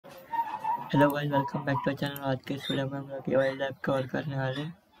Hello guys, welcome back to channel. आज के इस वीडियो में हम लोग केवाई लैब कवर करने वाले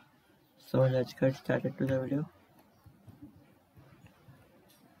हैं। So let's get started to the video.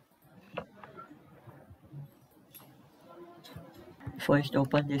 First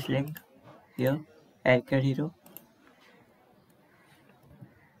open this link here, Arcade Hero,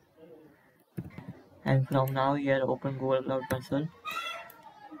 and from now here open Google Cloud Console.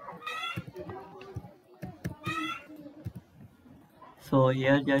 So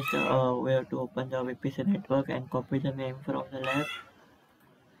here just we have to open the VPC network and copy the name from the lab,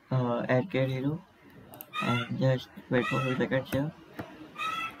 Arcade Hero, and just wait for a few seconds here.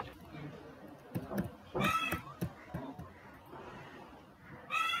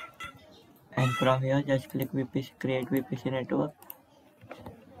 And from here just click VPC, create VPC network,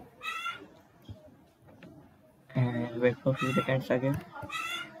 and wait for a few seconds again.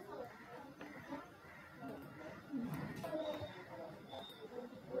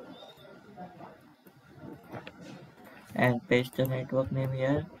 And paste the network name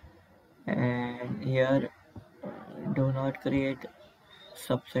here, and here do not create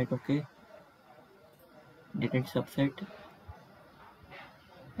subset, okay, delete subset,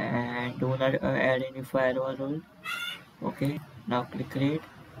 and do not add any firewall rule. Okay, now click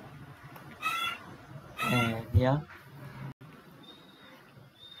create, and yeah,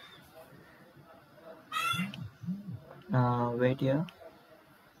 now wait here.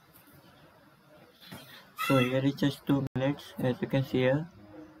 So here is just 2 minutes, as you can see here.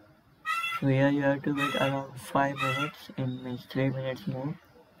 So here you have to wait around 5 minutes, in means 3 minutes more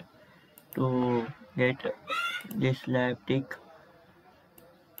to get this lab tick.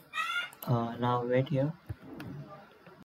 Now wait here.